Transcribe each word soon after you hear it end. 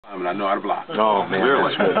I mean, I know how to block. Oh man,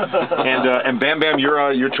 really? And Bam Bam,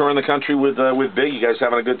 you're touring the country with Big. You guys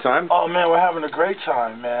having a good time? Oh man, we're having a great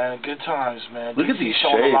time, man. Good times, man. Look at these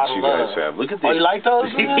shades you guys have. Look at these. Oh, you like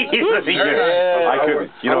those? Yeah.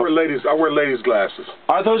 I wear ladies' glasses.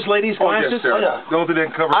 Are those ladies' glasses? Oh, yes, yeah. Don't they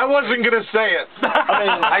cover? I wasn't gonna say it.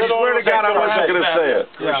 I swear to God, I wasn't gonna say it.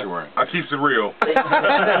 Yeah. I keeps it real.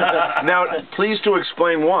 Now, please to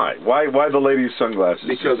explain why. Why the ladies' sunglasses?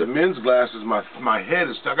 Because the men's glasses, my head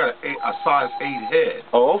is. I got a size 8 head.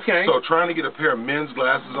 Oh, okay. So trying to get a pair of men's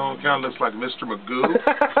glasses on kind of looks like Mr. Magoo.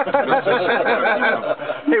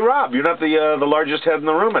 Hey Rob, you're not the largest head in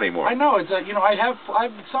the room anymore. I know. It's I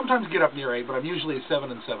sometimes get up near 8, but I'm usually a 7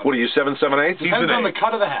 and 7. What are you, 7, 7, 8? Depends on the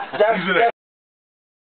cut of the hat. He's an 8.